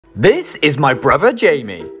This is my brother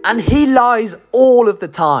Jamie, and he lies all of the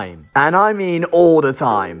time. And I mean all the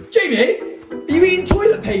time. Jamie, are you eating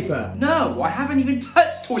toilet paper? No, I haven't even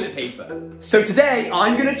touched toilet paper. So today,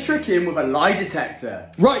 I'm gonna trick him with a lie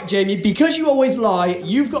detector. Right, Jamie, because you always lie,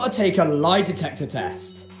 you've got to take a lie detector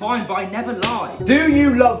test. Fine, but I never lie. Do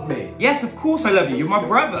you love me? Yes, of course I love you. You're my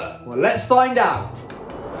brother. Well, let's find out.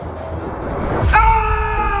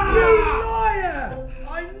 Ah! You liar!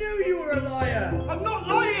 I knew you were a liar. I'm not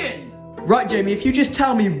lying. Right, Jamie, if you just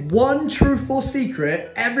tell me one truthful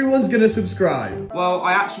secret, everyone's gonna subscribe. Well,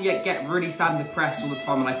 I actually get really sad and depressed all the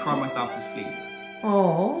time and I cry myself to sleep.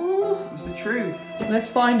 Aww. It's the truth. Let's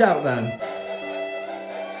find out then.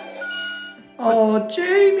 Oh,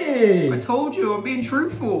 Jamie! I told you, I'm being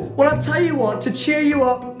truthful. Well, I'll tell you what, to cheer you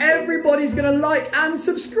up, everybody's gonna like and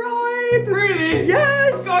subscribe! Really?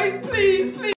 Yes! Guys, please, please.